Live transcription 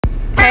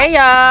Hey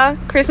y'all,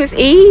 Christmas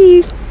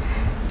Eve.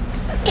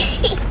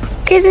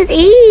 Christmas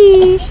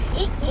Eve.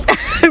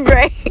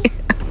 Right.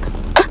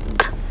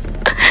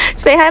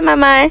 Say hi,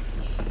 Mama.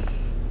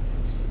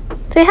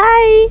 Say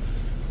hi.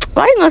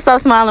 Why are you gonna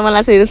stop smiling when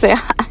I say to say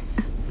hi?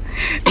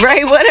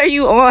 Right, what are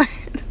you on?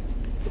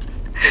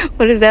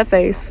 What is that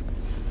face?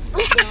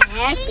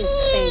 Happy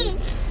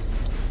face.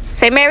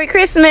 Say Merry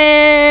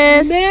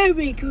Christmas.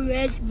 Merry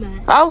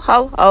Christmas. Ho,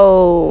 ho,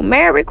 ho.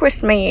 Merry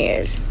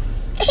Christmas.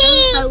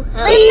 Ho,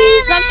 ho.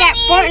 We suck at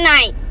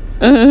Fortnite.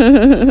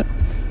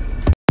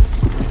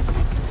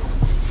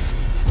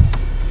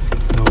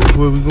 Which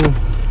way we going?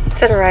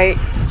 To the right.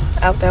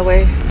 Out that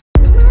way.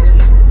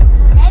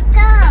 Let's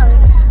go.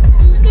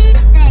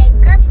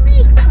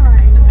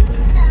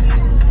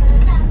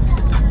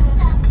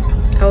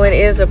 Oh, it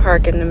is a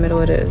park in the middle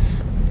of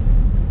this.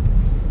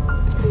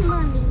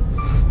 Mommy.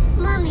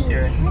 Mommy.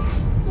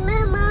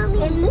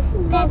 Mommy. And this is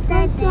the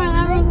first one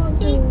I ever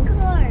do.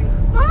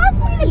 Oh, I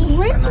see the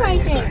Grinch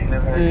right there.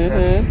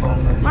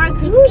 Mark,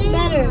 who's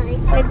better?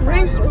 The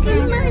Grinch or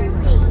something?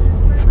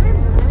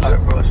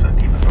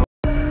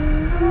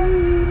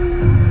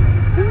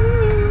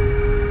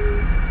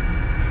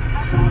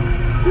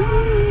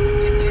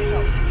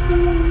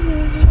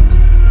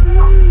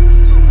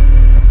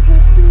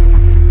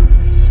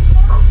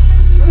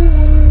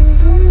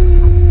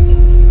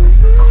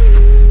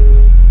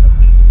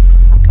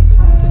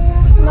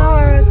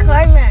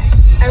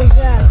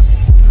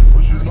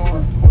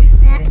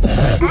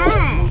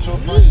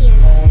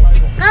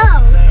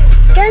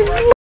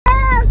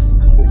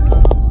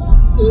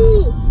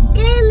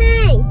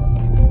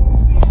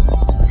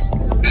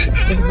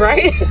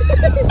 Right?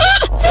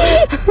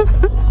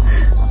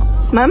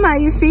 Mama,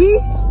 you see?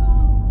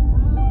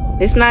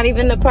 It's not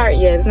even the part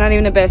yet. It's not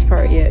even the best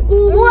part yet.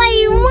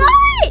 Wait,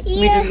 what?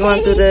 We just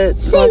going through the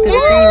thing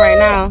right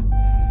now.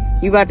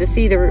 You about to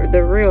see the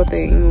real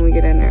thing when we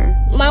get in there.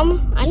 Mama,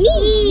 I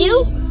need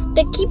you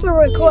to keep it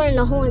recording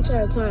the whole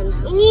entire time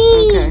now.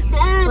 Okay.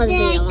 For the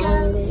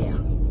video.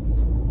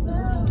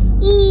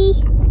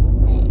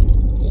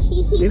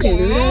 You can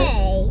do that?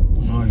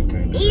 No, you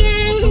can't.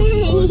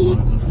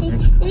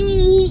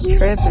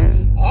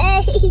 Tripping.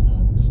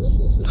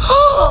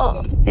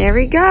 There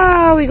we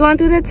go. We going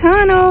through the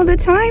tunnel, the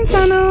time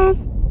tunnel.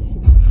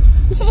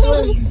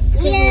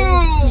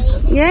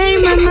 Yay! Yay,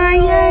 Mama!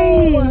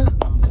 Yay!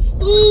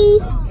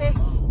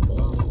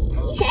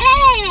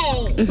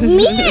 Hey!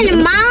 Me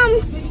and Mom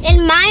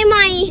and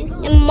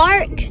and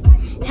Mark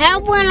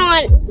have went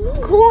on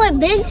cool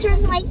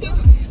adventures like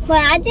this, but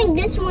I think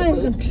this one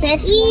is the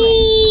best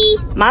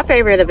one. My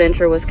favorite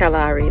adventure was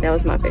Kalahari. That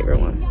was my favorite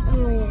one.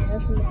 Oh yeah,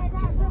 that's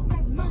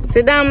nice.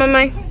 Sit down,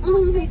 Mama.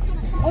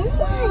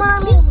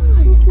 Mommy.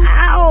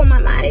 Ow,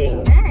 Mama.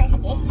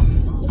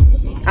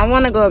 I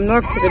want to go up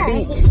north to the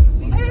beach.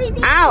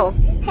 Ow!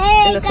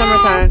 Hey, in the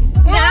summertime.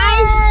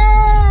 Guys,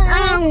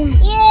 I'm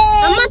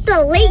about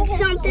to leak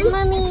something,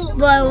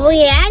 but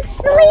we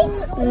actually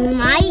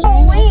might.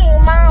 Wait,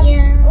 Mom.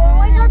 When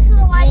we go to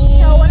the light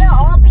show, will it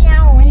all be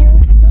Halloween?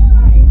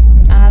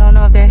 I don't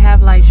know if they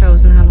have light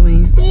shows in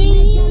Halloween.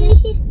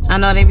 I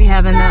know they be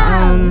having the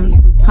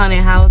haunted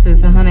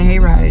houses and haunted hay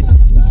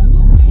rides.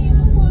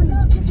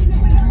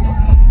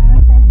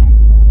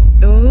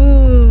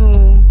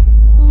 Ooh.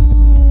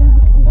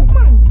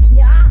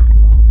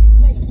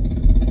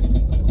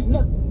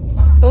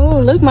 Oh,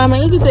 look, Mama,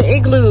 look at the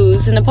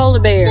igloos and the polar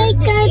bear.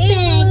 Igloos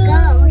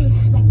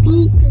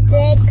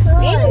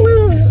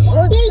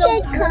look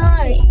so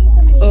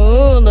cool.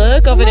 Oh,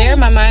 look over there,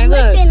 Mama,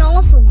 look.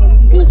 Off of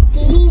them.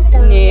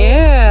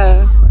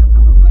 Yeah.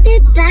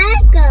 Did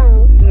that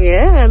go?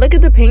 Yeah, look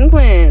at the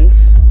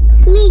penguins.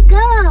 Me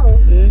go.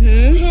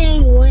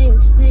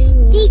 Penguins.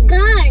 He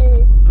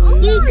gone.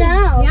 He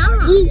go.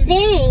 He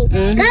dang.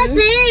 Go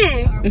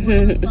there.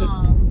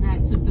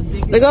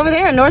 Look over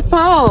there, North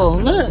Pole.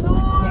 Look.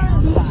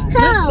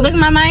 Look,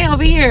 Mama,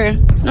 over here.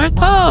 North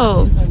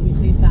Pole.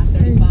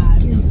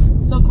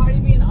 So Cardi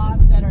B and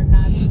Offset are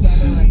not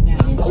together right now.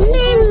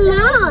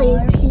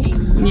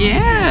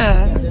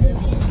 Yeah.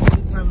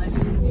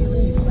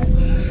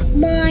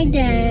 My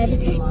dad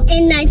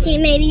in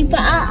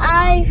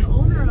 1985.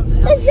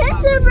 Is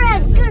that the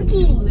red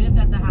cookie?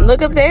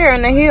 Look up there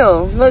on the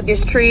hill. Look,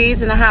 it's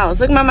trees and a house.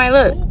 Look, Mama,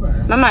 look.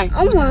 Mama.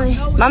 Oh my.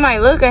 Mama,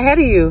 look ahead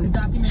of you.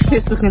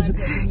 She's looking.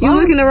 You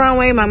looking the wrong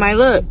way, Mama.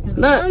 Look.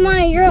 Look.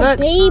 Mama, you're a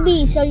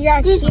baby, so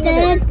you're cute.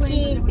 Look.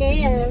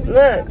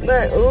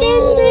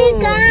 Ooh.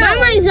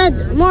 Mama's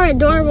more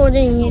adorable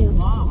than you.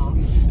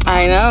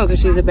 I know,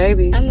 because she's a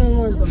baby. I'm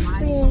more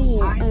pretty.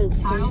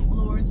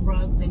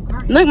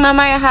 Look,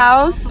 Mama, a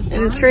house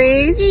and the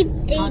trees.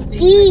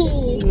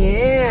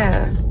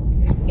 Yeah.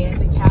 And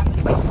the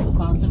capital will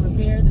cost them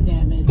repair the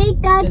damage. They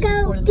got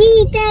go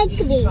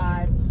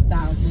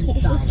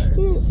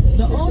 $5,000.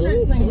 The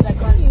owner claims that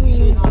Cardi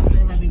B and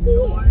Offset have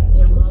ignored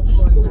their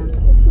multiple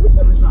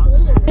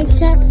attempts.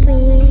 Except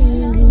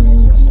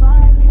families.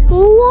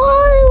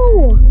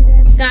 Whoa!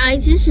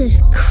 Guys, this is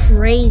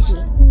crazy.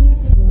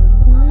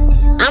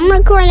 I'm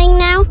recording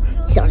now,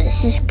 so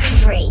this is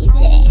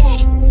crazy.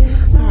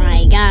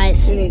 Alright,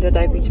 guys. We need need your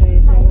diaper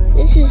changed. Mama.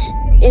 This is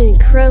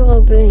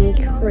incredibly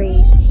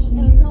crazy.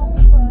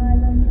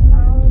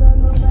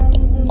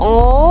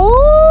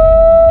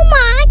 Oh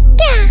my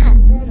god!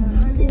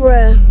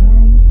 Bruh.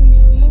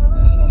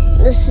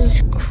 This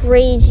is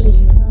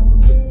crazy.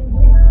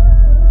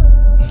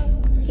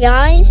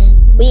 Guys,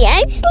 we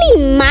actually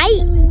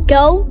might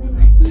go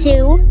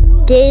to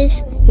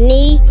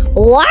Disney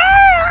World.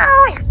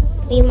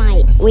 We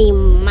might.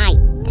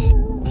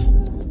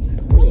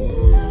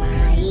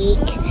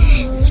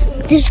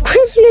 This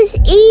Christmas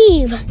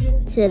Eve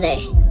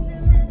today.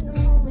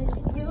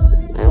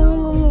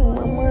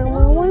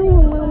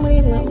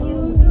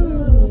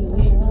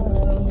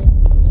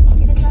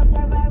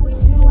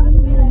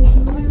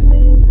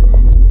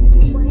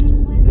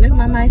 Look,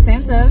 Mama,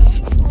 Santa.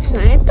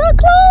 Santa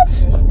Claus?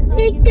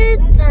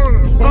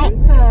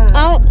 Santa. I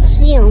don't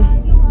see him.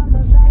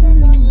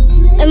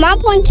 Am I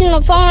pointing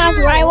the phone out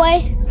the right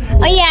way?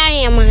 Oh yeah, I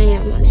am.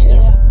 I see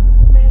him.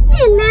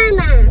 Hey,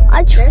 Mama.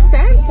 That's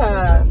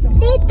Santa.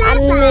 I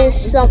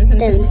missed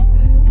something.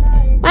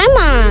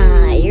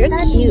 Mama, you're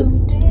cute.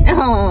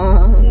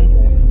 Oh.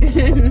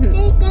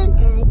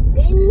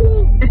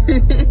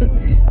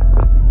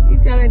 You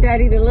telling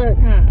Daddy to look,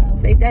 huh?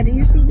 Say, Daddy,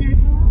 you see this?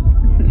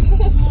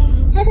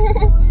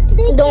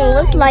 Don't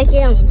look like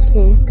him.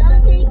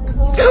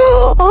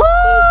 Oh,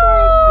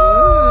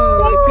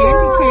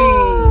 candy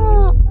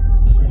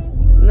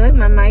cane. Look,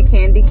 my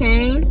candy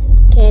cane.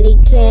 Candy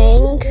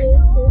cane.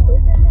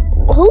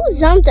 Who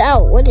jumped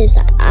out? What is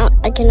that?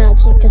 I cannot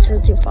see because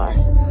we're too far.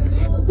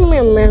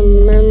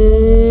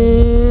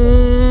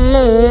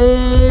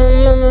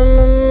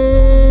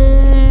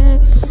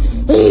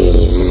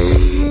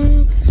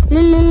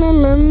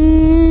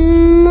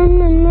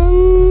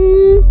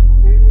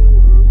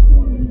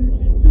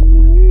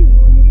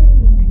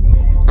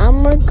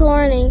 I'm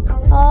recording.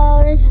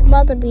 Oh, this is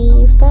about to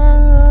be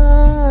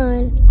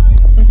fun.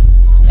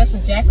 That's a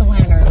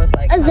jack-o'-lantern look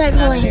like. A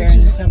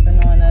jack-o'-lantern. Jumping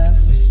on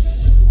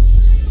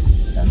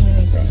so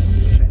many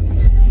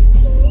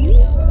things.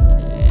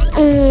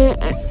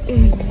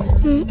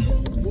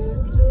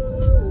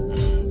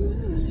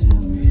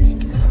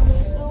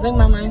 Look,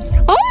 Mama.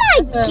 Oh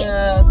my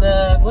god.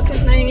 The what's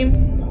his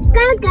name? Go.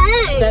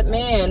 That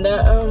man. The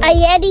A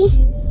Yeti?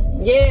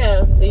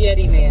 yeah, the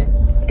Yeti man.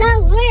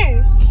 Go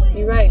where?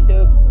 You're right,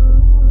 dude.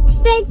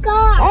 Big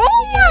car.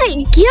 Oh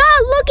my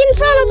god, look in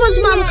front of us,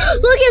 Mama.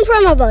 Look in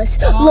front of us.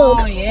 Oh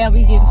Look. yeah,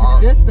 we get to the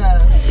good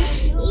stuff.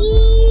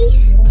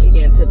 We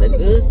get to the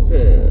good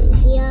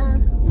stuff. Yeah.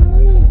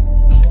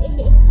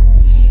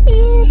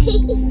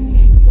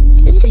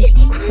 This is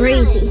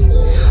crazy.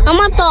 I'm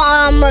about to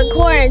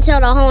record until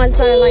the whole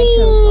entire light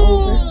show is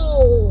over.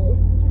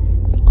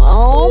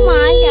 Oh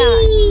my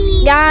god.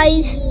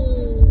 Guys,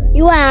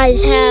 you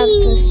guys have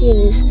to see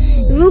this.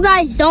 If you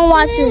guys don't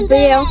watch this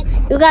video,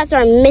 you guys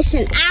are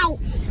missing out.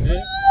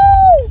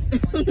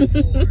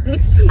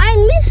 I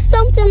missed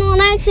something on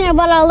accident,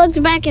 but I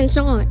looked back and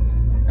saw it.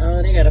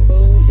 Oh, they got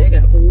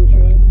food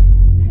trucks.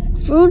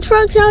 Food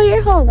trucks out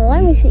here? Hold on,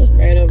 let me see.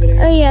 Right over there.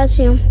 Oh yeah, I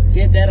see them.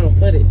 Get that on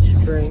footage,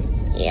 bro.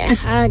 Yeah,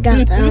 I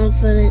got that on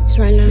footage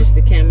right now.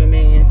 Mr.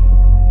 Cameraman.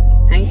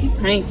 Hanky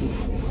panky.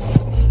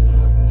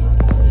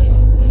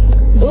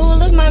 Ooh,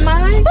 look, my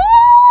mind.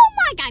 Oh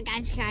my god,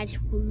 guys,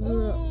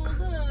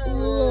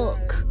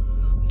 look.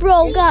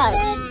 Bro,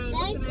 guys.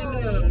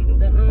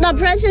 The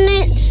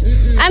president,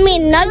 I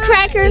mean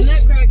nutcrackers. The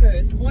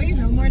nutcrackers. Boy, you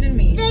know more than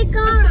me. Big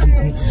car.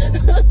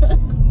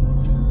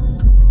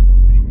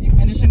 You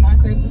finishing my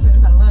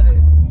sentences, I love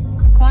it.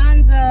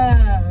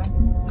 Kwanzaa.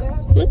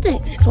 What the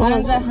heck's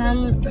Kwanzaa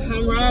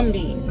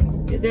Harambe.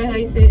 Is that how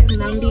you say it?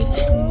 Harambe?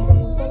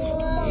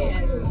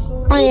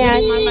 Yeah. Oh yeah.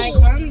 My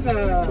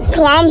Kwanzaa.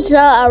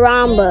 Kwanzaa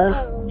Aramba.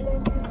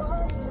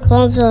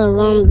 Kwanzaa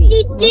Arambe.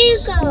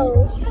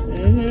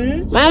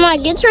 Mama,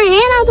 get your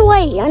hand out the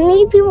way. I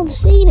need people to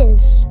see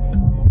this.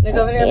 Look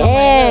over there.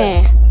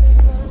 Yeah.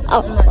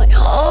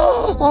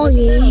 Oh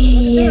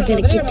yeah.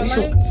 Gotta get this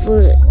on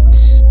footage.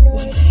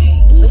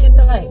 Look at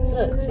the lights.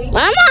 Look, see?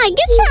 Mama,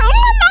 get your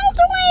arm out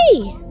the way.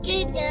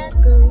 Yeah.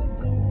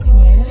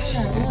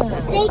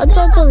 I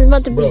thought that was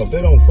about to Bro, be. if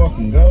they don't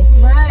fucking go.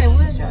 Right,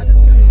 what is y'all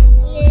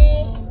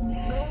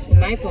doing?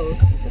 My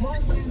post.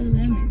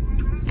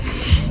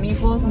 Me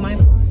post, my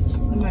post.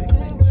 Somebody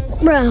say.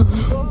 Bro.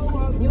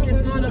 You were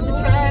just going up the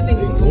traffic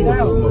and get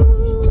out.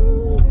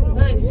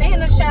 Look,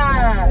 Santa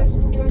shop.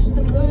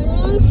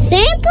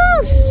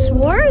 Santa's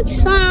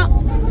workshop.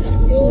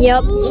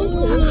 Yep.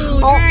 Ooh,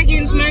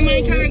 dragons,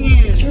 my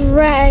dragons.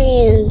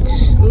 Dragons.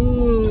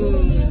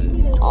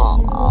 Ooh,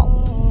 Oh.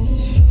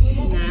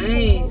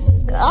 nice.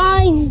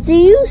 Guys, do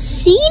you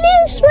see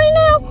this right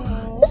now?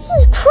 This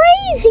is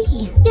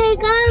crazy.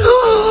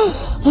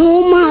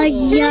 Oh my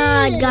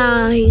god,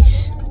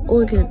 guys.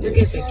 Look at Look at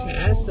this. the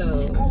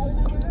castles.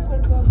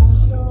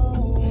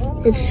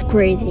 It's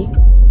crazy.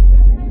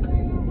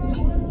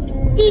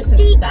 There's a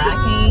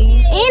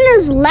stocking. And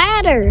there's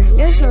ladder.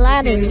 There's a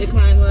ladder. You to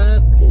climb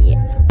up.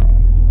 Yeah.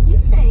 You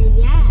say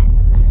yeah.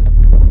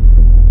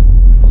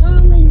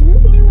 Mom, is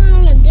this anyone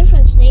in a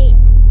different state?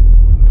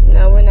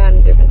 No, we're not in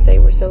a different state.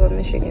 We're still in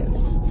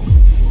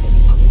Michigan.